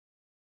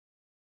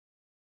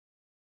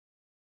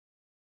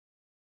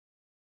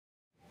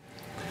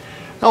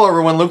Hello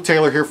everyone, Luke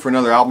Taylor here for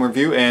another album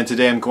review, and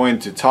today I'm going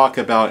to talk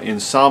about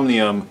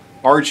Insomnium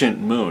Argent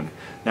Moon.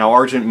 Now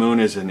Argent Moon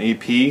is an EP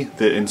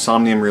that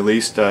Insomnium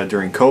released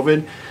during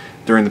COVID,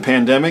 during the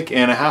pandemic,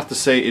 and I have to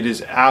say it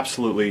is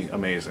absolutely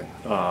amazing.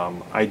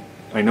 I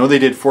know they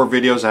did 4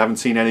 videos, I haven't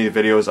seen any of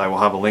the videos, I will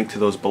have a link to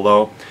those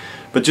below,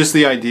 but just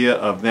the idea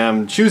of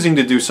them choosing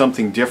to do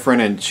something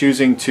different and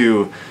choosing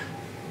to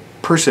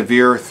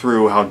persevere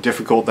through how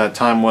difficult that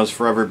time was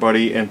for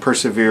everybody, and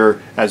persevere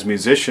as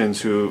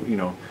musicians who, you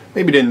know,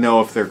 maybe didn't know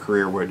if their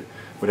career would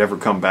ever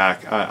come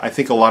back. I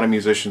think a lot of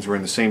musicians were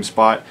in the same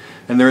spot,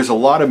 and there is a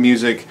lot of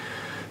music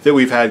that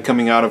we've had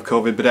coming out of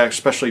COVID, but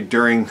especially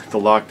during the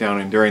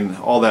lockdown and during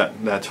all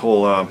that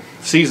whole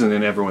season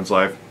in everyone's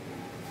life.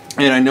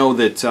 And I know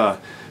that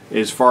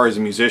as far as a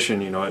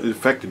musician, you know, it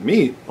affected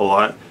me a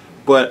lot,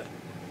 but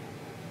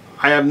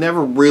I have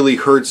never really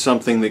heard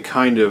something that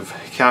kind of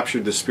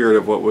captured the spirit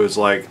of what it was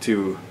like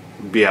to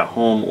be at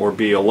home or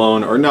be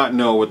alone or not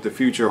know what the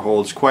future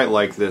holds quite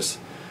like this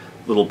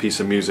little piece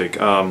of music.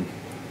 I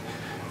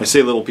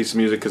say little piece of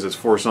music because it's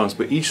 4 songs,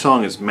 but each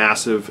song is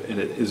massive and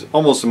it is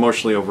almost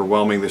emotionally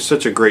overwhelming. There's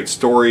such a great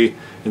story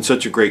and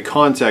such a great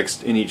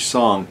context in each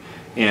song,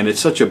 and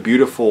it's such a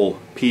beautiful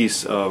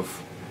piece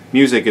of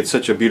music. It's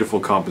such a beautiful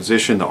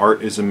composition. The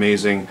art is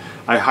amazing.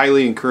 I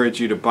highly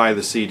encourage you to buy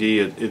the CD.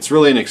 It's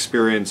really an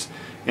experience,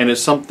 and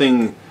it's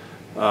something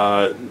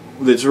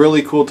that's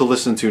really cool to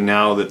listen to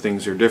now that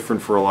things are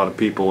different for a lot of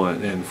people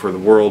and for the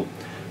world.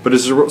 But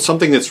it's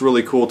something that's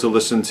really cool to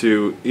listen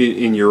to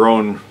in your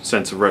own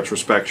sense of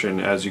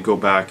retrospection as you go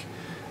back.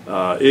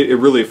 It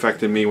really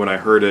affected me when I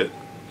heard it,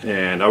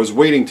 and I was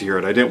waiting to hear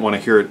it. I didn't want to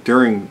hear it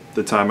during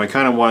the time. I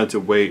kind of wanted to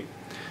wait.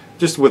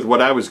 Just with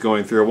what I was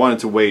going through, I wanted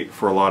to wait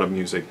for a lot of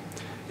music.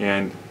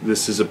 And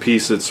this is a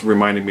piece that's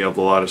reminding me of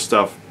a lot of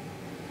stuff.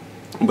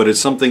 But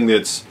it's something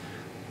that's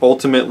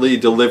ultimately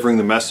delivering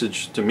the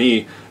message to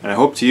me, and I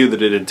hope to you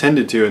that it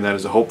intended to, and that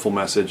is a hopeful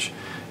message.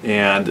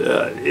 And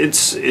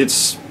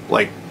it's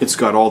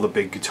got all the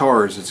big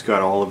guitars, it's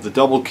got all of the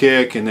double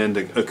kick, and then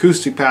the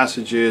acoustic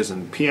passages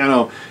and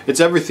piano. It's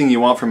everything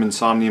you want from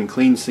Insomnium,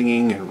 clean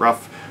singing and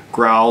rough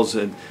growls,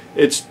 and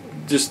it's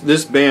just,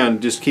 this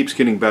band just keeps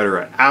getting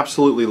better. I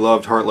absolutely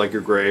loved Heart Like a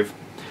Grave,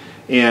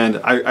 and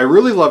I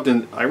really loved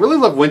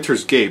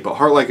Winter's Gate, but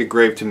Heart Like a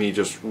Grave to me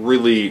just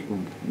really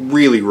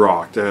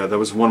rocked. That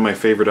was one of my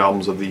favorite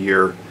albums of the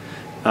year.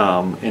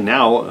 And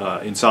now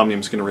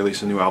Insomnium's going to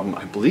release a new album,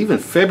 I believe in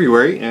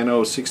February, anno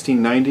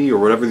 1690 or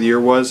whatever the year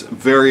was.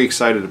 Very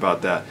excited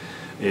about that.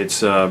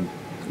 It's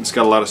got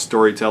a lot of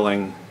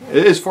storytelling.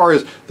 As far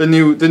as the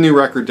new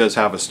record does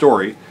have a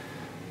story,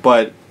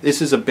 but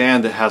this is a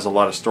band that has a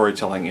lot of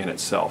storytelling in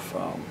itself.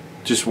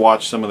 Just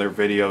watch some of their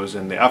videos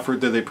and the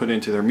effort that they put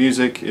into their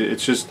music.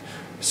 It's just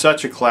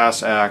such a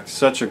class act,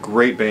 such a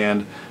great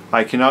band.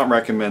 I cannot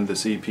recommend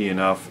this EP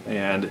enough,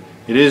 and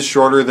it is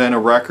shorter than a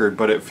record,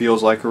 but it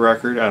feels like a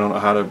record. I don't know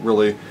how to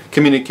really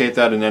communicate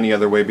that in any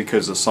other way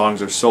because the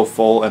songs are so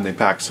full and they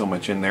pack so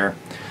much in there.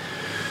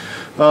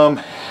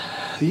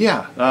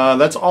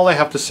 That's all I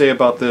have to say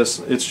about this.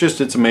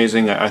 It's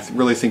amazing. I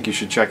really think you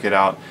should check it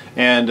out,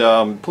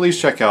 and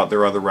please check out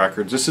their other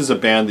records. This is a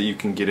band that you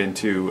can get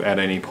into at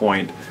any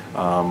point.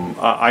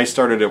 I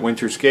started at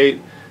Winter's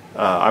Gate.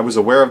 I was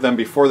aware of them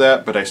before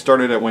that, but I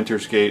started at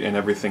Winter's Gate, and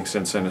everything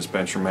since then has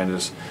been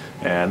tremendous.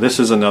 And this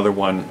is another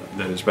one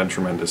that has been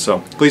tremendous. So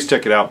please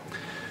check it out.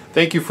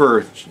 Thank you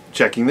for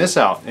checking this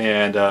out,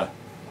 and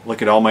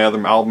look at all my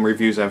other album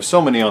reviews. I have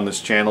so many on this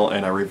channel,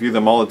 and I review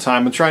them all the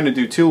time. I'm trying to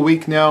do 2 a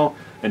week now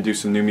and do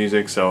some new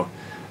music. So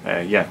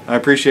yeah, I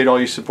appreciate all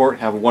your support.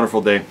 Have a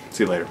wonderful day.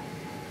 See you later.